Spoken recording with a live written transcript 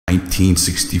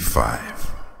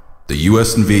1965, the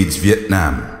US invades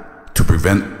Vietnam to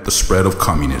prevent the spread of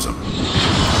communism.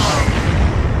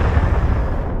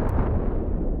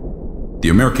 The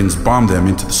Americans bomb them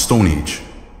into the Stone Age.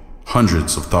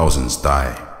 Hundreds of thousands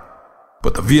die.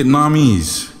 But the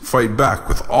Vietnamese fight back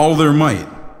with all their might.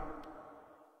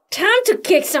 Time to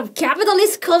kick some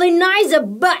capitalist colonizer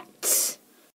butts!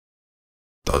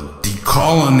 The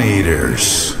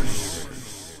Decolonators.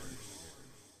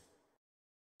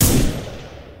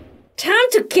 Time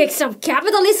to kick some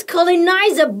capitalist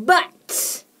colonizer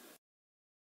butts!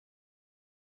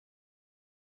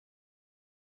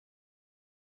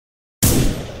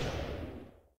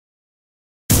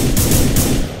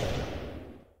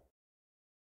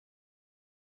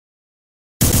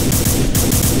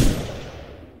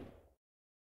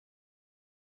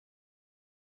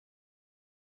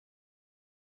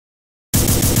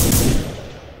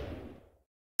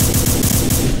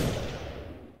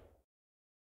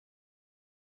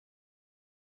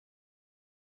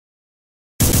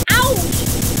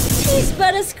 Tease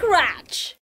but a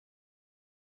scratch.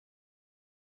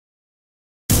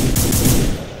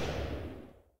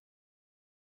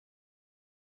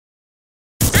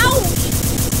 Ouch!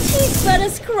 Tease but a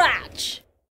scratch.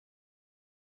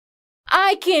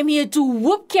 I came here to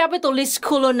whoop capitalist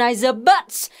colonizer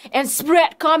butts and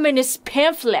spread communist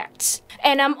pamphlets.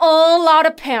 And I'm all out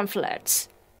of pamphlets.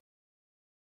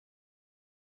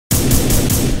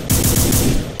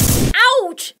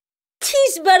 Ouch!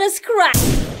 Tease but a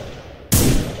scratch.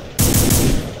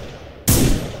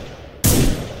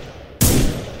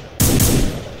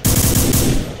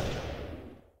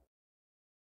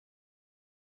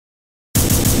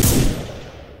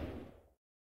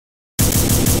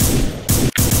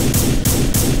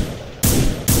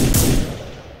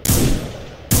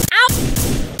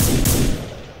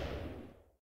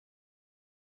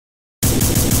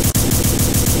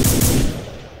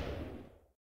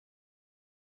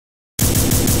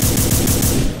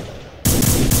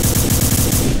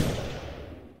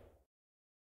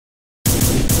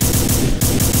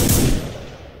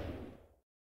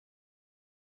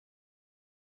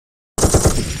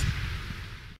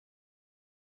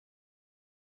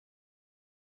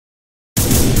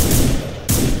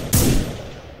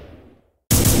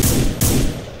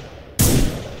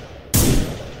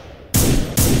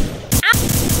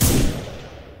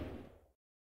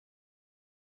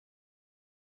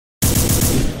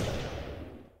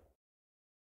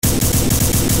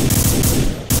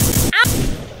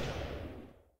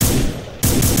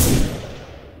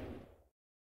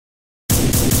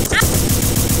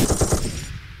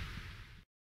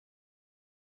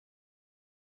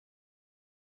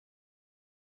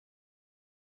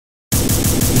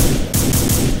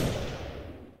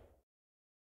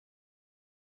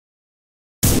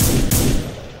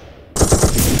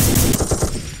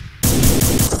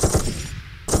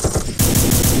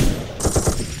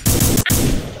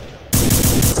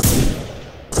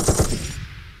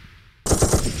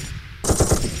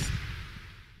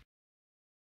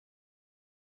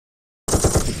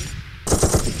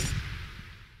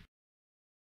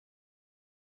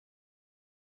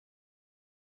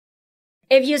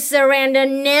 If you surrender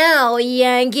now,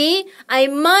 Yankee, I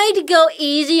might go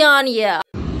easy on you.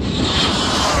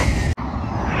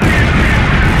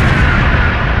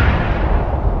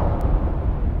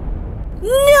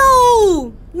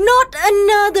 No! Not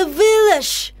another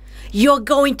village! You're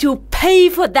going to pay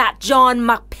for that, John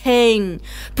McPain.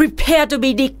 Prepare to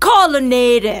be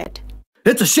decolonized.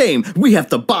 It's a shame we have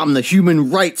to bomb the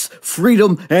human rights,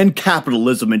 freedom, and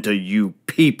capitalism into you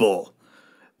people.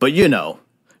 But you know,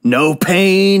 no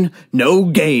pain, no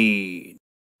gain.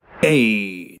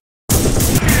 Gain.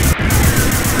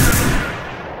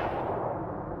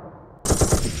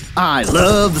 I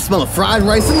love the smell of fried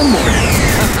rice in the morning.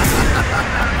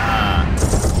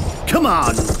 Come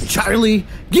on, Charlie,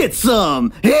 get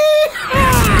some. Hey,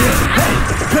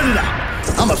 cut it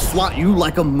out. I'ma swat you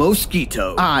like a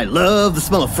mosquito. I love the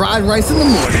smell of fried rice in the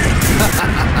morning.